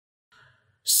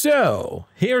So,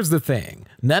 here's the thing.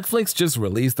 Netflix just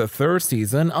released the third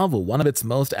season of one of its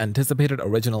most anticipated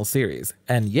original series.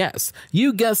 And yes,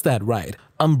 you guessed that right,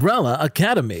 Umbrella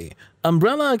Academy.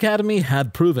 Umbrella Academy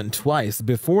had proven twice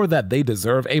before that they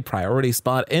deserve a priority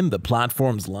spot in the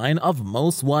platform's line of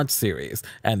most watched series,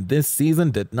 and this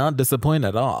season did not disappoint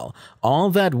at all.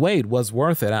 All that wait was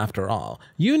worth it after all.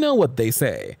 You know what they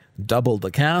say. Double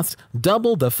the cast,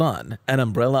 double the fun, and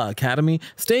Umbrella Academy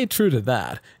stayed true to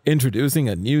that, introducing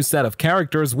a new set of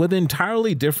characters with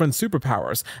entirely different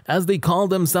superpowers as they call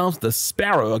themselves the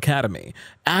Sparrow Academy,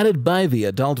 added by the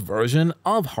adult version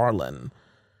of Harlan,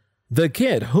 the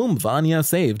kid whom Vanya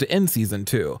saved in Season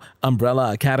 2.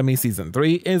 Umbrella Academy Season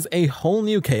 3 is a whole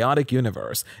new chaotic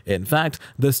universe. In fact,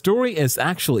 the story is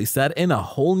actually set in a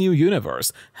whole new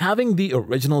universe, having the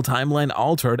original timeline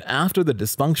altered after the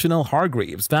dysfunctional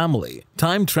Hargreaves family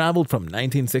time traveled from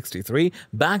 1963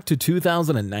 back to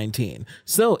 2019.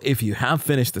 So if you have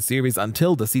finished the series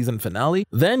until the season finale,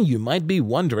 then you might be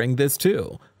wondering this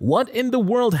too. What in the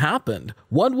world happened?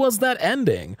 What was that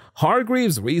ending?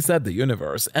 Hargreaves reset the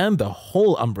universe and the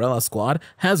whole Umbrella Squad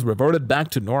has reverted back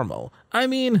to normal. I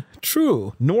mean,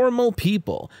 true, normal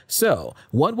people. So,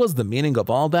 what was the meaning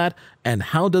of all that, and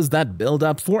how does that build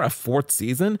up for a fourth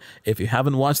season? If you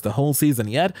haven't watched the whole season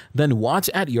yet, then watch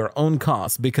at your own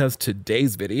cost because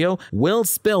today's video will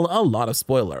spill a lot of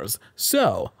spoilers.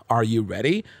 So, are you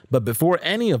ready? But before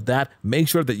any of that, make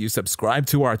sure that you subscribe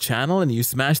to our channel and you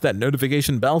smash that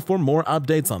notification bell for more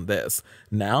updates on this.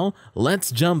 Now,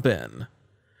 let's jump in.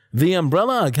 The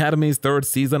Umbrella Academy's third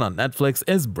season on Netflix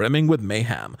is brimming with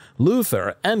mayhem.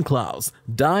 Luther and Klaus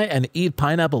die and eat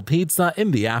pineapple pizza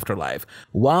in the afterlife,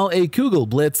 while a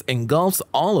Kugelblitz engulfs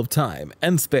all of time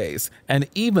and space. And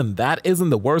even that isn't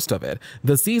the worst of it.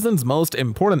 The season's most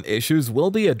important issues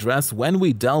will be addressed when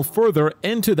we delve further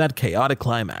into that chaotic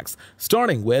climax,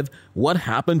 starting with what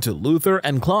happened to Luther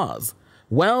and Klaus.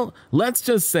 Well, let's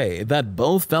just say that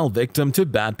both fell victim to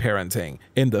bad parenting.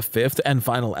 In the fifth and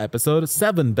final episode,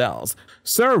 7 Bells,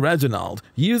 Sir Reginald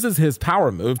uses his power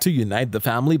move to unite the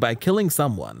family by killing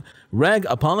someone. Reg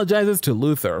apologizes to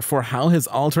Luther for how his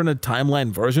alternate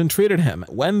timeline version treated him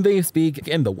when they speak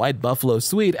in the White Buffalo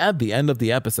suite at the end of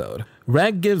the episode.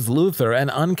 Reg gives Luther an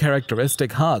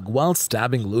uncharacteristic hug while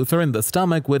stabbing Luther in the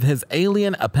stomach with his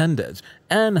alien appendage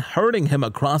and hurting him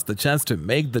across the chest to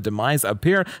make the demise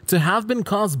appear to have been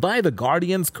caused by the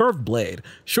Guardian's curved blade.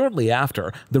 Shortly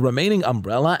after, the remaining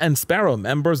Umbrella and Sparrow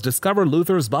members discover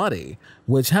Luther's body,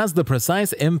 which has the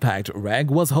precise impact Reg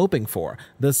was hoping for.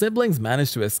 The siblings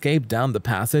manage to escape down the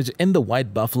passage in the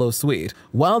White Buffalo suite,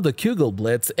 while the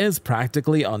Kugelblitz is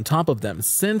practically on top of them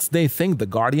since they think the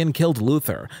Guardian killed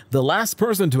Luther. The last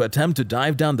person to attempt to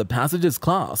dive down the passage is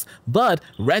Klaus, but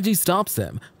Reggie stops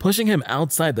him, pushing him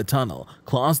outside the tunnel.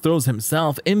 Klaus throws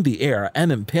himself in the air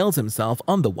and impales himself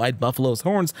on the White Buffalo's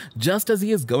horns just as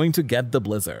he is going to get the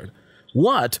blizzard.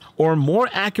 What, or more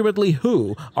accurately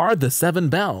who, are the 7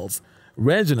 Bells?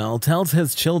 Reginald tells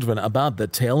his children about the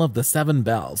tale of the 7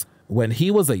 Bells. When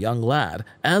he was a young lad,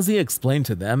 as he explained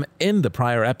to them in the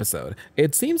prior episode,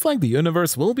 it seems like the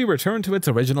universe will be returned to its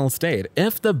original state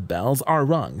if the bells are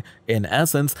rung. In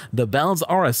essence, the bells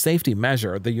are a safety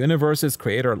measure the universe's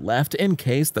creator left in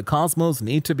case the cosmos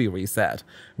need to be reset.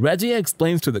 Reggie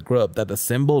explains to the group that the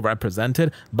symbol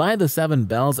represented by the 7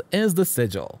 bells is the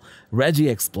sigil. Reggie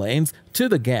explains to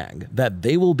the gang that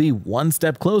they will be one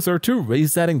step closer to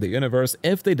resetting the universe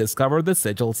if they discover the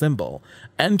sigil symbol.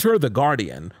 Enter the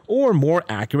Guardian, or more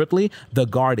accurately, the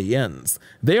Guardians.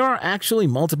 There are actually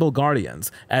multiple Guardians,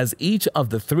 as each of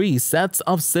the 3 sets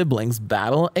of siblings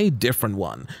battle a different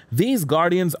one. These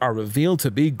Guardians are revealed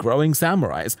to be growing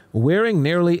samurais, wearing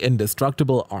nearly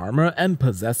indestructible armor and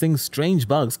possessing strange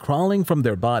bugs crawling from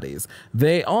their bodies.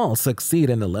 They all succeed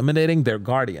in eliminating their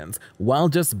Guardians, while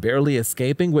just barely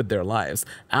escaping with their lives.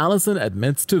 Allison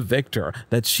admits to Victor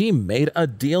that she made a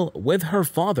deal with her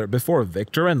father before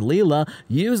Victor and Leela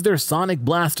used their sonic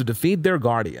blast to defeat their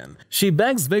Guardian. She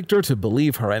begs Victor to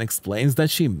believe her and explains that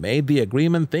she made the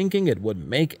agreement thinking it would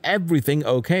make everything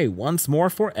okay once more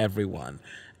for everyone.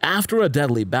 After a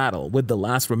deadly battle with the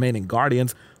last remaining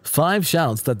Guardians, 5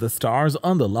 shouts that the stars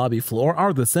on the lobby floor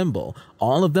are the symbol.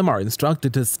 All of them are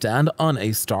instructed to stand on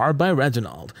a star by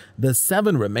Reginald. The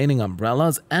 7 remaining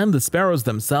umbrellas and the Sparrows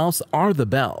themselves are the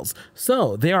bells.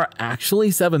 So they are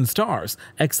actually 7 stars,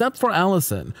 except for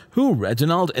Allison, who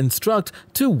Reginald instructs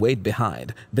to wait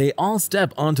behind. They all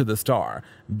step onto the star.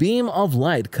 Beam of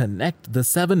light connect the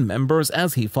 7 members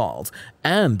as he falls,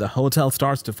 and the hotel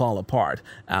starts to fall apart.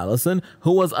 Allison,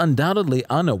 who was undoubtedly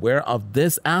unaware of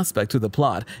this aspect to the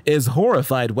plot, is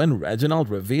horrified when Reginald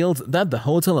reveals that the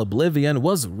Hotel Oblivion obsidian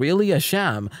was really a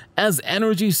sham, as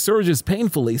energy surges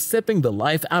painfully, sipping the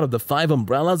life out of the 5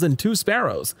 umbrellas and 2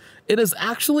 sparrows. It is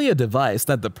actually a device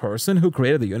that the person who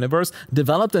created the universe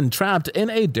developed and trapped in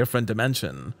a different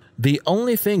dimension. The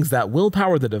only things that will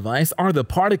power the device are the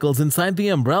particles inside the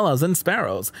umbrellas and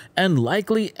sparrows, and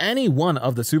likely any one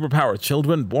of the superpowered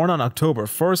children born on October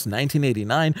 1st,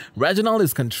 1989, Reginald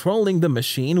is controlling the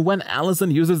machine when Allison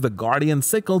uses the guardian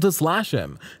sickle to slash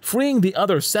him, freeing the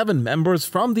other 7 members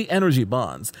from the energy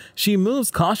bonds. She moves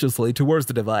cautiously towards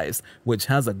the device, which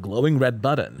has a glowing red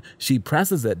button. She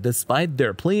presses it despite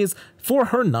their pleas for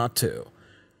her not to.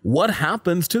 What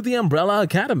happens to the Umbrella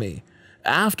Academy?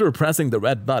 After pressing the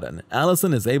red button,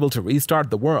 Allison is able to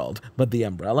restart the world, but the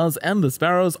umbrellas and the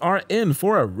sparrows are in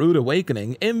for a rude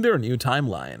awakening in their new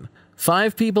timeline.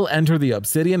 5 people enter the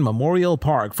Obsidian Memorial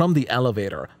Park from the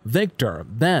elevator: Victor,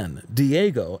 Ben,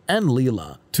 Diego, and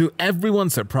Leela. To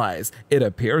everyone's surprise, it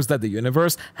appears that the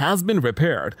universe has been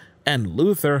repaired, and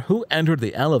Luther, who entered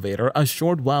the elevator a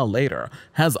short while later,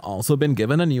 has also been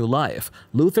given a new life.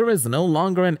 Luther is no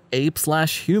longer an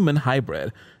ape/human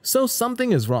hybrid, so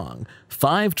something is wrong.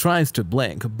 5 tries to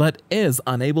blink, but is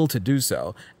unable to do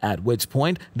so, at which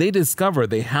point they discover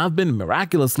they have been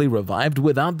miraculously revived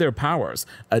without their powers.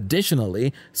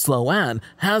 Additionally, Sloan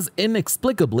has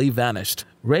inexplicably vanished,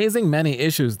 raising many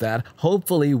issues that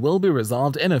hopefully will be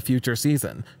resolved in a future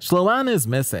season. Sloan is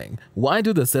missing. Why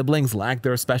do the siblings lack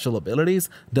their special abilities?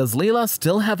 Does Leela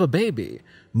still have a baby?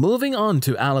 Moving on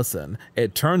to Allison,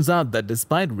 it turns out that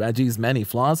despite Reggie's many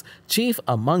flaws, chief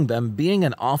among them being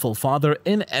an awful father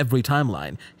in every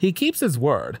timeline, he keeps his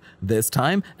word. This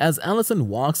time, as Allison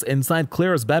walks inside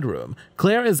Claire's bedroom,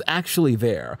 Claire is actually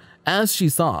there. As she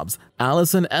sobs,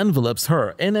 Allison envelopes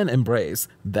her in an embrace.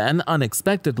 Then,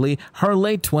 unexpectedly, her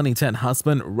late 2010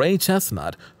 husband, Ray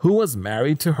Chestnut, who was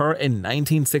married to her in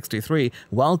 1963,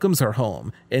 welcomes her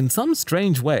home. In some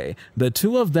strange way, the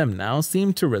two of them now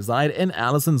seem to reside in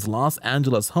Allison's Los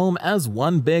Angeles home as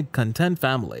one big, content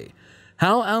family.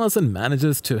 How Allison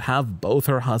manages to have both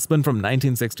her husband from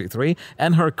 1963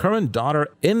 and her current daughter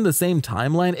in the same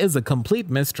timeline is a complete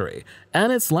mystery,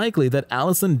 and it's likely that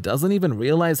Allison doesn't even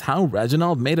realize how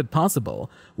Reginald made it possible.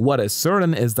 What is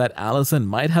certain is that Allison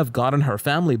might have gotten her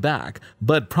family back,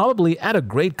 but probably at a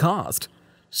great cost.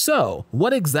 So,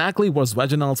 what exactly was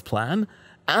Reginald's plan?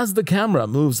 As the camera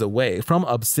moves away from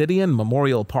Obsidian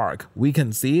Memorial Park, we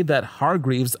can see that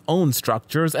Hargreaves owns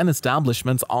structures and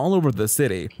establishments all over the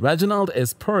city. Reginald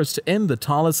is perched in the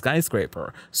tallest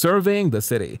skyscraper, surveying the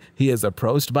city. He is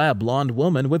approached by a blonde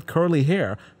woman with curly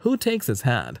hair who takes his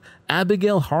hand.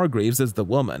 Abigail Hargreaves is the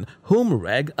woman whom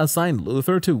Reg assigned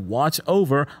Luther to watch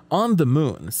over on the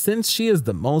moon, since she is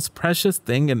the most precious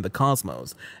thing in the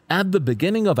cosmos. At the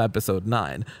beginning of episode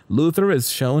 9, Luther is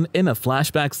shown in a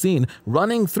flashback scene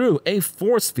running through a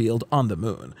force field on the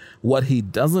moon. What he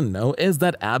doesn't know is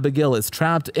that Abigail is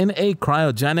trapped in a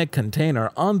cryogenic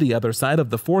container on the other side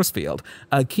of the force field,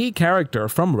 a key character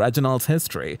from Reginald's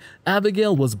history.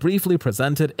 Abigail was briefly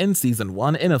presented in season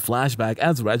 1 in a flashback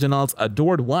as Reginald's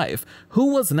adored wife,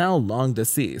 who was now long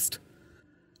deceased.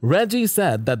 Reggie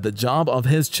said that the job of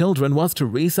his children was to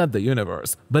reset the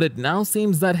universe, but it now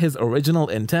seems that his original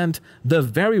intent, the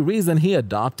very reason he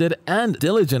adopted and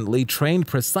diligently trained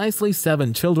precisely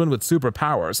 7 children with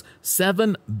superpowers,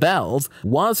 7 bells,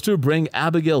 was to bring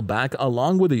Abigail back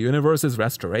along with the universe's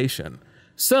restoration.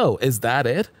 So, is that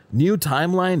it? New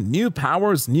timeline, new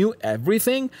powers, new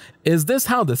everything? Is this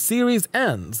how the series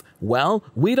ends? Well,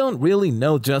 we don't really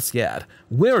know just yet.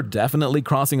 We're definitely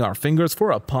crossing our fingers for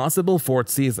a possible 4th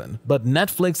season, but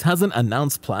Netflix hasn't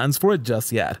announced plans for it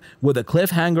just yet. With a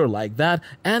cliffhanger like that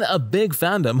and a big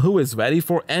fandom who is ready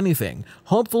for anything,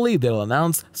 hopefully they'll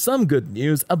announce some good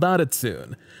news about it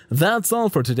soon. That's all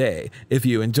for today. If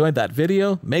you enjoyed that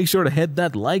video, make sure to hit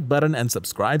that like button and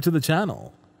subscribe to the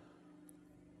channel.